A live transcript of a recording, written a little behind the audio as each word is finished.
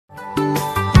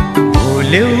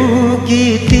ल्याउ कि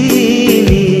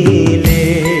तिमीले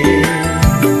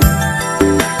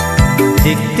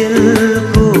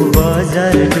दिक्तेलको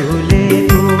बजार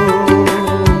डुलेको।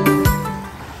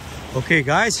 Okay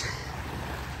guys,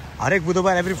 हरेक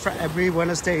बुधबार every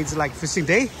Wednesday it's like fishing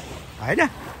day, हैन?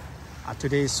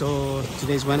 Today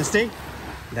is Wednesday.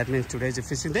 That means today is a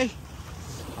fishing day.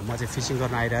 म चाहिँ फिशिङ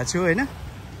गर्न आइरहेको छु हैन।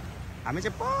 हामी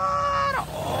चाहिँ पर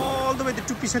all the way त्यो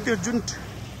टुप्पी छ त्यो जुन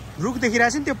रुख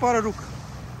देखिरहेछ नि त्यो पर रुख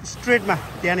स्ट्रेटमा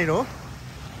त्यहाँनिर हो।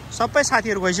 सबै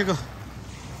साथीहरु गइसक्यो।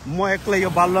 म एक्लै यो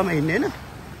बालुवामा हिँड्ने हैन।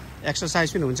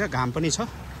 एक्सरसाइज पनि हुन्छ, घाम पनि छ।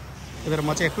 त्यही भएर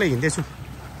म चाहिँ एक्लै हिँड्दै छु।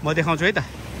 म देखाउँछु है त।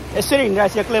 यसरी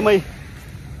हिँडिरहेको छु एक्लै मै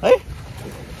है।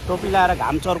 टोपी लाएर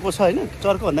घाम चर्को छ हैन।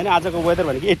 चर्को भन्दा नि आजको वेदर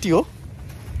भनेको 80 हो।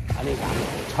 अनि घाम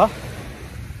छ।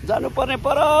 जानु पर्ने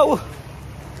पर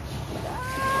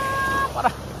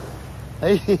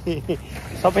है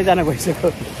सबैजना गइसक्यो।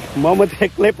 म मात्रै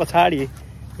एक्लै पछाडि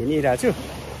हिँडिरहेको छु।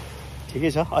 ठिकै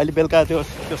छ। अहिले बेलुका त्यो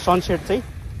सनसेट चाहिँ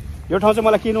यो ठाउँ चाहिँ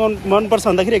मलाई किन मनपर्छ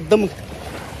भन्दाखेरि एकदम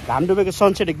घाम डुबेको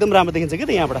सनसेट एकदम राम्रो देखिन्छ के त।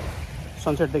 यहाँबाट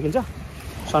सनसेट देखिन्छ,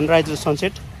 सनराइज र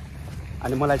सनसेट।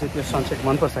 अनि मलाई चाहिँ त्यो सनसेट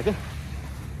मनपर्छ के।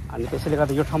 अनि त्यसैले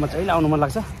गर्दा यो ठाउँमा चाहिँ आउनु मन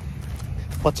लाग्छ।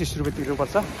 25 रुपियाँ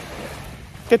तिर्नुपर्छ।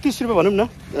 33 रुपियाँ भनौँ न।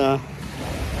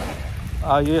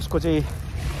 यो यसको चाहिँ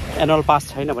एनुअल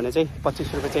पास छैन भने चाहिँ 25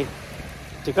 रुपियाँ चाहिँ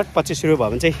टिकट। 25 रुपियाँ भयो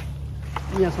भने चाहिँ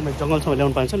यहाँसम्म जङ्गलसम्म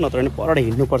ल्याउनु पाइन्छ, नत्र भने परबाट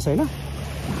हिँड्नुपर्छ होइन।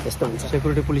 यस्तो हुन्छ।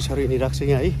 सेक्युरिटी पुलिसहरू हिँडिरहेको छ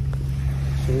यहाँ है।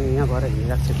 यहाँ गएर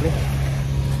हिँडिरहेको छ एक्लै।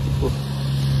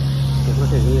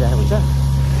 सेक्युरिटी हिँडिरहेको हुन्छ।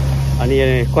 अनि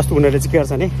कस्तो उनीहरूले चाहिँ के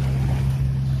गर्छ भने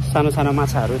सानो सानो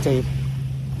माछाहरू चाहिँ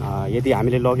यदि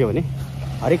हामीले लग्यो भने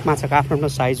हरेक माछाको आफ्नो आफ्नो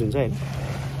साइज हुन्छ होइन।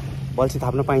 बल्छी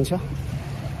थाप्न पाइन्छ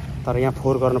तर यहाँ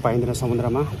फोहोर गर्न पाइँदैन।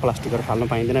 समुद्रमा प्लास्टिकहरू फाल्न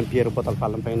पाइँदैन, बियर बोतल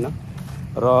फाल्न पाइन्न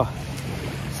र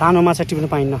सानो माछा टिप्न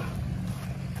पाइन्न।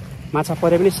 माछा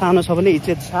परे पनि सानो छ भने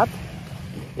इज्जत साथ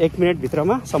 1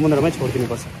 मिनेटभित्रमा समुद्रमै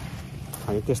छोडिदिनुपर्छ।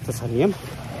 अनि त्यस्तो छ नियम।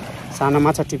 सानो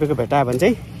माछा टिपेको भेटायो भने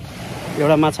चाहिँ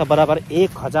एउटा माछा बराबर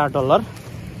 $1000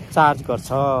 चार्ज गर्छ।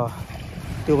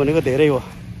 त्यो भनेको धेरै हो।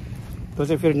 त्यो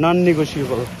चाहिँ फेरि नन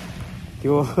नेगोसिएबल हो।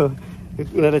 त्यो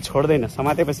उनीहरूले छोड्दैन।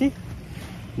 समातेपछि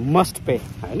मस्ट पे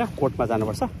होइन। कोर्टमा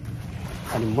जानुपर्छ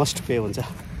अनि मस्ट पे हुन्छ।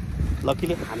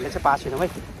 लकिली हामीले चाहिँ पाएको छैनौँ है।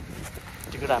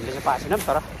 टिकट हामीले चाहिँ पाएको छैनौँ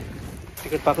तर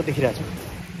टिकट पाएको देखिरहेको छु।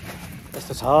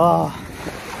 यस्तो छ।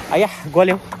 आया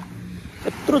गल्यो।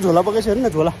 यत्रो झोला पकाइछ हेर्नु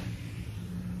न।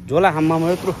 झोला हाम्मामा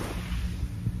यत्रो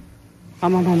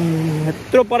आमामा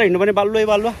यत्रो पर हिँड्नु पर्ने।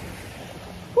 बालुवा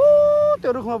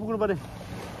त्यो रुखमा पुग्नु पर्ने।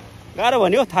 गाह्रो भयो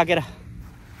नि हो थाकेर।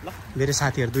 ल मेरो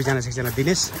साथीहरू दुईजना छ, एकजना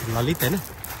दिनेश ललित होइन।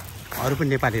 अरू पनि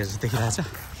नेपालीहरू चाहिँ देखिरहेछ।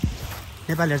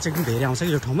 नेपालीहरू चाहिँ एकदम धेरै आउँछ कि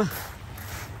यो ठाउँमा।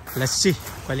 लेट्स सी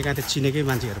कहिले काहीँ त चिनेकै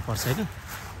मान्छेहरू पर्छ होइन।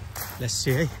 लेट्स सी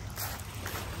है।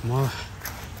 म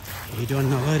भिडियो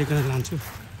नगरिकन लान्छु।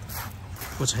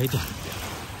 को छ है त्यहाँ।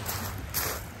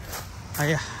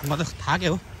 आया म त थाकेँ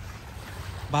हो।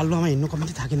 बालुवामा हिँड्नु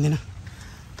कम्ती थाकिँदैन।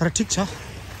 तर ठिक छ।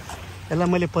 यसलाई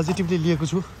मैले पोजिटिभली लिएको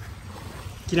छु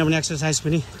किनभने एक्सर्साइज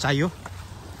पनि चाहियो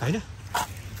होइन।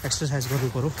 एक्सर्साइज गर्नु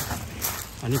पऱ्यो।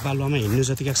 अनि बालुवामा हिँड्नु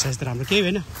जतिको एक्सर्साइज त राम्रो केही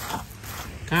होइन।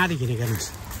 कहाँदेखि हिँडेको हेर्नुहोस्।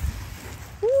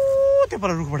 त्यो पर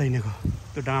रुखबाट हिँडेको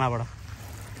त्यो डाँडाबाट।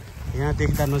 यहाँ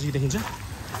देख्दा नजिक देखिन्छ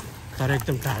तर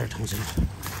एकदम टाढो ठाउँ छ।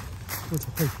 को छ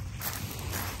खै।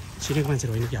 चिनेको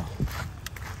मान्छेहरू होइन क्या हो।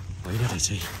 होइन रहेछ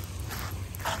है।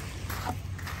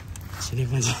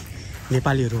 चिनेको मान्छे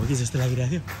नेपालीहरू हो कि जस्तो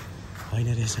लागिरहेको थियो। होइन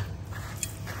रहेछ।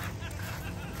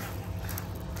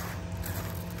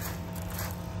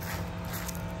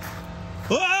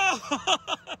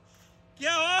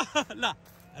 क्या हो ल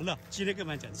ल चिनेको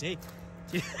मान्छेहरू चाहिँ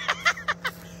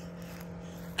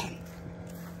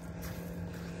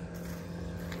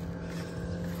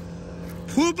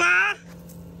फुपा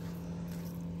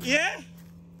ए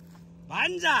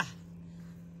भान्जा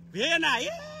भेना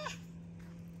ए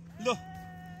लो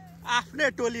आफ्नै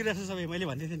टोली रहेछ सबै। मैले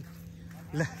भन्दै थिएँ नि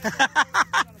ल।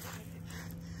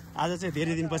 आज चाहिँ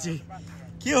धेरै दिनपछि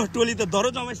के हो टोली त दरो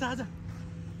जमाइछ आज।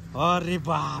 अरे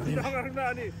बाप रे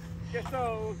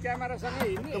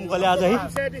एकदम गले आज है।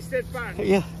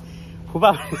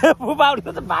 फुपा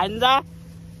भान्जा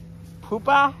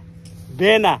फुपा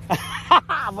बेना।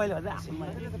 मैले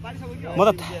म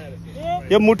त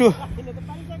यो मुटु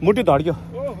धड्क्यो।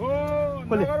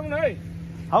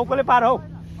 कसले पार हौ।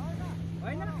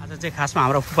 आज चाहिँ खासमा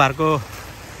हाम्रो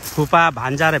फुपा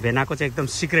भान्जा र भेनाको चाहिँ एकदम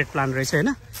सिक्रेट प्लान रहेछ होइन।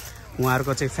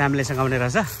 उहाँहरूको चाहिँ फ्यामिलीसँग आउने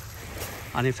रहेछ।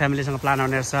 अनि फ्यामिलीसँग प्लान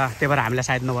आउने रहेछ। त्यही भएर हामीलाई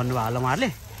सायद नभन्नु भयो होला उहाँहरूले।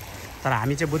 तर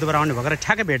हामी चाहिँ बुधबार आउने भएर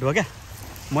ठ्याक्कै भेट भयो क्या।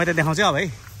 म त देखाउँछु अब है।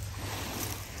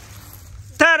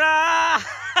 तर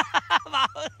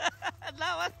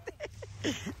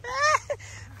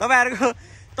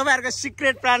तपाईहरुको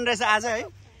सिक्रेट प्लान रहेछ आज है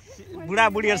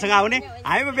बुढाबुढीहरुसँग आउने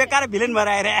हामी पो बेकार भिलेन भएर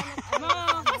आएर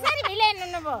कसरी भिलेन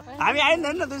हुनुभयो हामी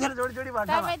आइन्दैन न दुईजना जोडी जोडी भएर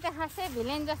तपाई त खासै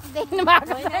भिलेन जस्तो देख्नु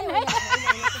भएको छैन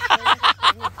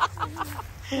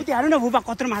उति हाल्नु न बुबा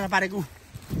कत्रो माछा पारेको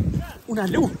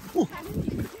उनीहरुले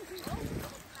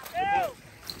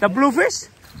The bluefish?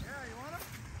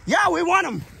 Yeah, we want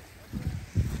them.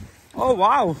 Oh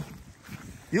wow,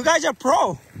 you guys are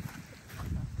pro.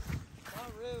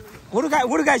 What are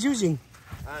you guys using?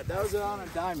 Those are on a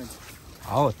diamond.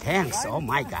 Oh, thanks. Oh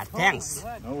my God, thanks.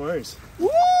 No worries. Woo!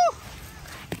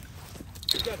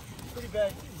 You got pretty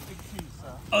big teeth, so.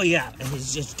 Oh yeah,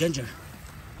 it's just danger.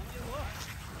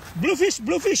 Bluefish.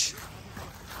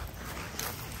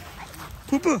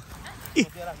 Poo-poo.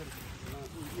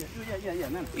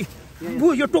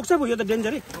 Bu, यो टोक्छ भयो यो त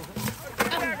danger है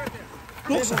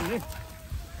टोक्छ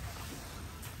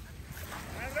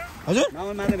हजुर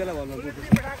मार्ने बेला भन्नु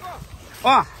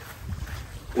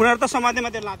उनीहरु त समाते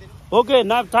मात्रै लादैन okay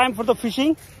now time for the phishing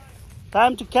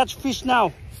time to catch fish now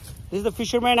this is the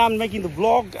फिशरम्यान I am making the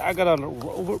blog अगर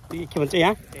के भन्छ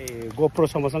यहाँ गोप्रो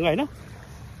समसँग हैन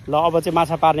ल अब चाहिँ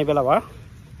माछा पार्ने बेला भयो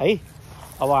है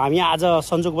अब हामी आज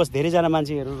संजोगवश धेरैजना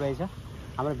मान्छेहरू रहेछ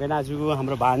हाम्रो भेनाजु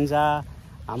हाम्रो भान्जा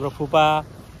हाम्रो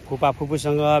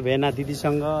फुपूसँग भेना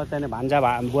दिदीसँग त्यहाँदेखि भान्जा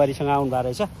बुहारीसँग आउनु भएको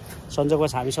रहेछ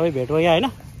संजोगवश हामी सबै भेट भयो यहाँ होइन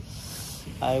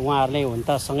उहाँहरूले हुन त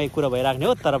सँगै कुरा भइराख्ने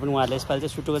हो तर पनि उहाँहरूले यसपालि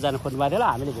चाहिँ सुटुको जान खोज्नु भएको थियो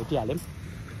हामीले भेटिहाल्यौँ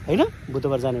होइन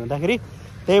बुधबार जाने हुँदाखेरि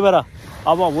त्यही भएर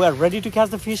अब we are ready to catch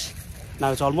the fees now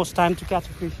it's almost time to catch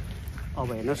the fees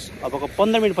अब हेर्नुहोस् अबको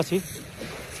 15 मिनटपछि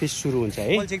फिस सुरु हुन्छ है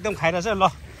एकदम खाइरहेछ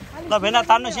ल भेना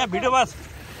तान्नुहोस् यहाँ भिडियो बस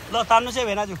ल तान्नुहोस् है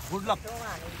भेनाजु गुड लक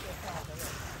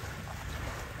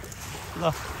ल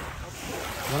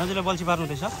भेनाजुले बल्छी पार्नु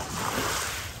हुँदैछ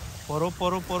परो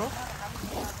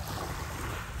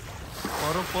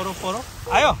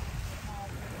आयो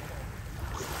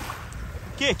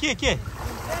के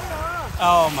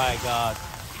Oh my God.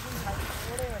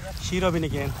 She rubbing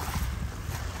again.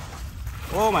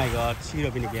 Oh my God, she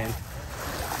rubbing again.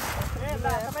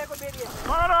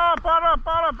 Para.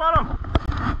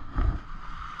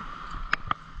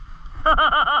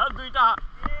 Duita.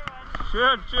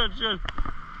 Shoot.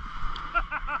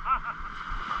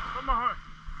 Come on.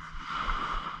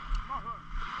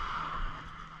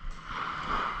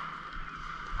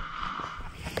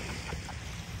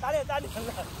 Tali.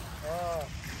 Oh.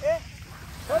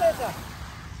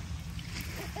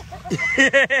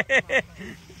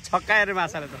 छक्काएर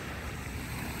माछाले त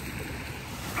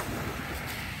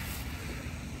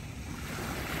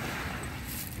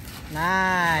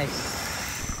नाइस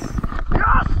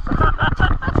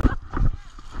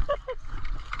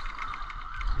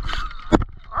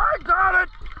I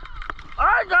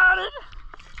got it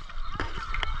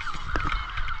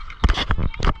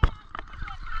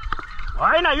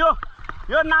होइन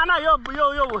यो नाना यो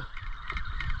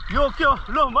के हो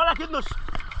ल मलाई खिच्नुस्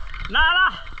नाना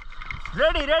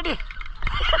रेडी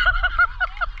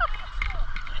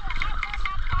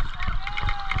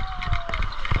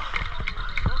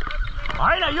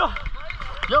होइन यो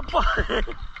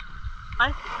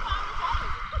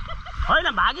होइन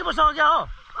भागी पो सक्यो हो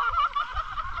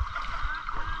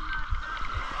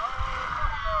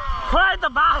खोइ त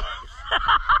भाग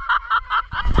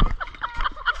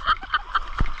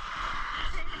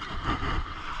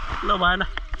ल भएन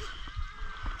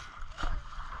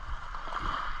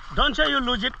Don't say you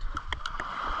lose it.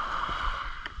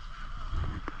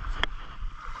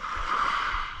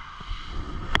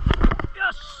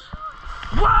 Yes.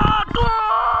 What?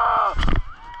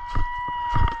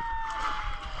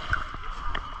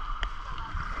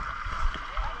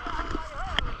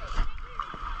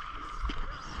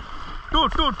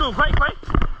 Two. Quite.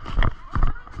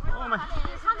 Oh my.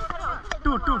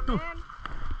 Two. I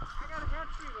got a head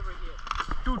tree over here.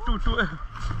 Two.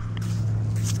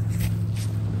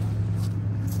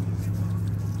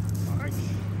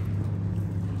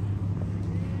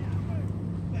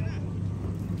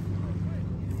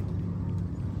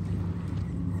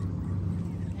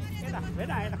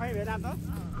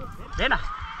 भेना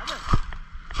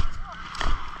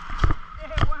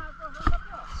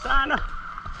सानो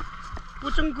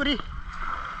पुचुङकुरी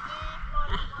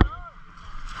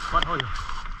कट हो यो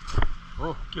हो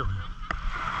के हो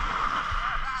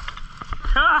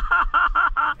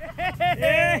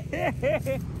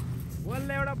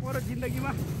बोल्ने एउटा परो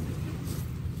जिन्दगीमा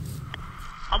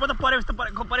अब त परे जस्तो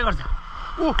परे गर्छ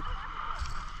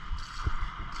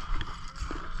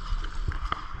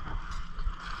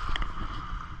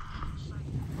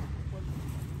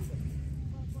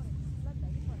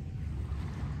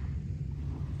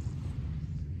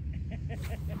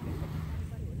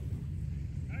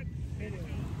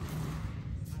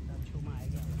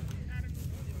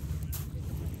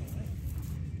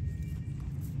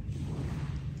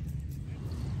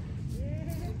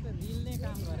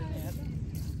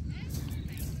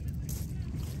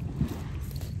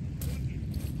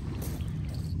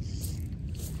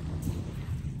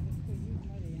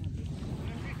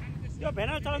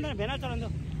भेना चलाउँदैन भेना चलाउँदो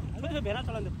भेना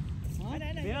चलाउँदो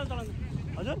भेना चलाउँदो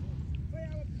हजुर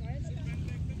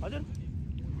हजुर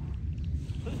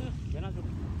भेना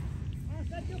चलाउँदो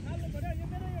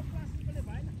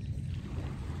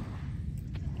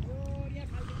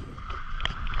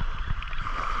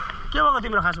के भएको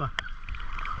तिम्रो खासमा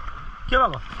के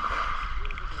भएको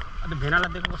अन्त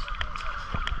भेनालाई दिएको कस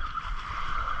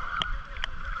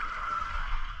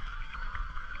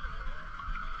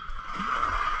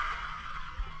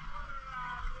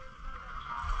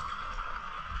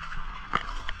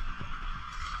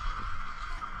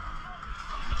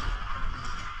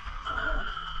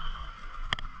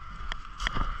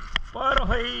पर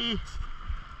है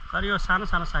तर यो सानो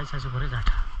सानो साइज साइजको भरे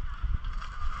जाटा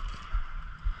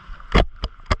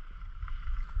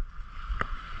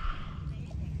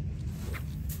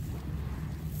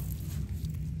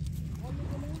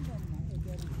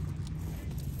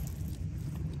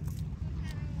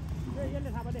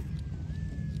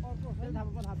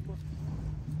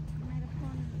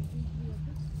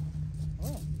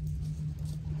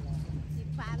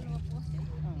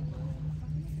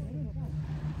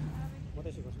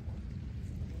परेको छ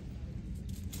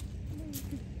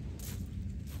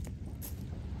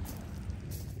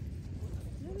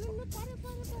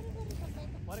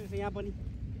यहाँ पनि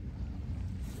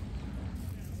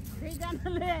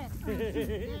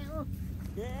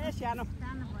ए सानो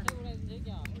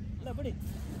ल बुढी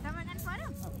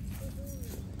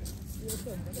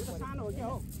सानो हो क्या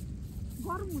हो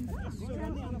गरम हुन्छ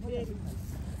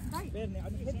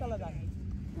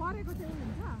परेको चाहिँ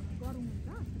हुन्छ गरम हुन्छ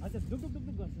हजुर दुक दुक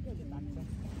गर्छ क्या तान्छ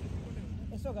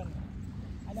यसो गर्ने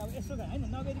अहिले अब यसो गर्ने होइन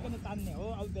नगरिकन तान्ने हो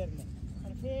अब बेर्ने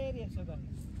अनि फेरि यसो गर्ने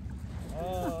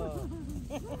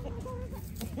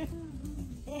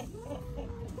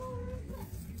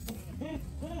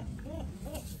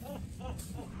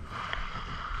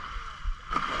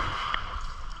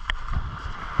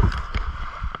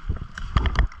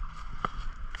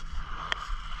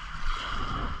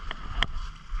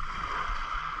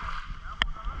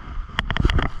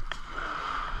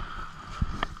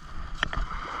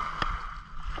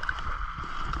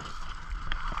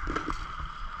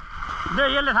दे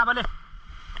यसले थाहा ले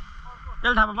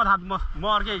यसले थाहा म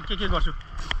अर्कै के गर्छु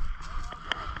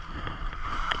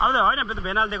अब त होइन त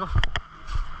भेनाल दिएको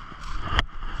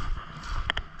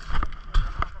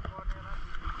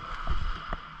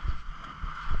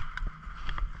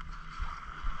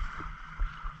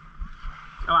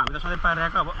अब हामी त सधैँ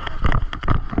पाइरहेको अब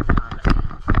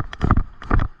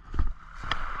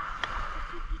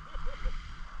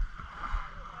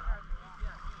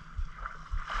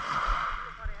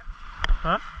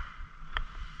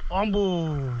अम्बो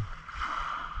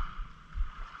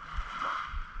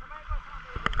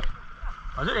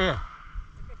हजुर ए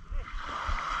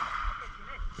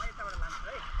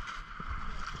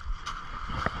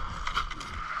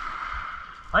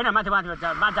होइन माथि माथि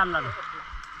जानु लाग्यो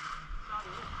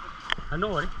नो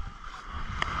अरे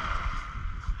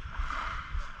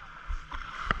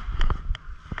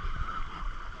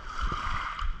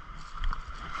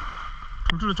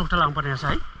ठुल्ठुलो चोक्टा लाग्नु पर्ने रहेछ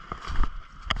है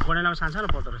गोडेलामा सानो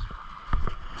पर्दो रहेछ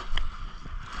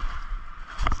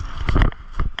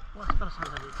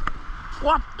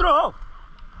कत्रो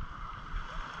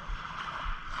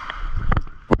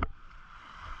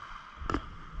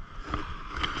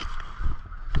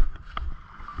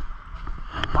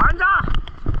भान्जा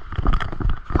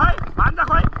खै भान्जा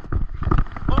खै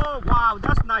ओ wow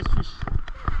that's nice fish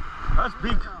that's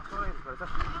big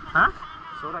हाँ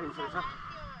 16 इन्च रहेछ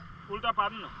उल्टा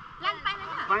पार्नु न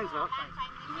पाइन्छ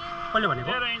कसले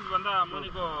भनेको 13 इन्च भन्दा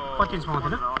मुनिको कति इन्च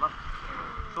पाउँदैन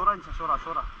 16 इन्च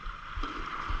 16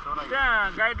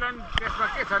 त्यहाँ गाइडलाइन त्यसमा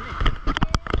के छ नि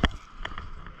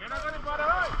हेर्न पनि पर्यो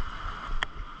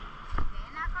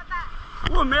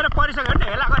ऊ मेरो परिसक्यो नि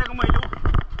हेला गरेको मैले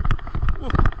ऊ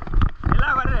हेला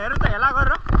गरेर हेर्नु त हेला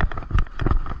गरेर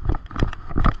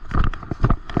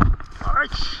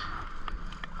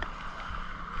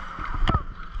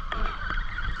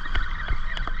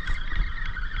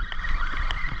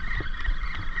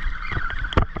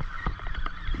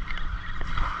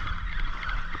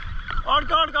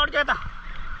अड्के यता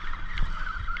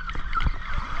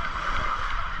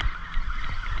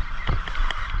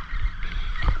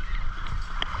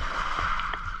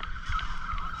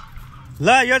ल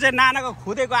यो चाहिँ नानाको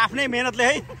खुदेको आफ्नै मेहनतले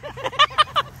है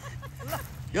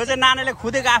यो चाहिँ नानाले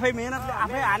खुदेको आफै मेहनतले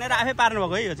आफै हानेर आफै पार्नु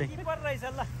भएको है यो चाहिँ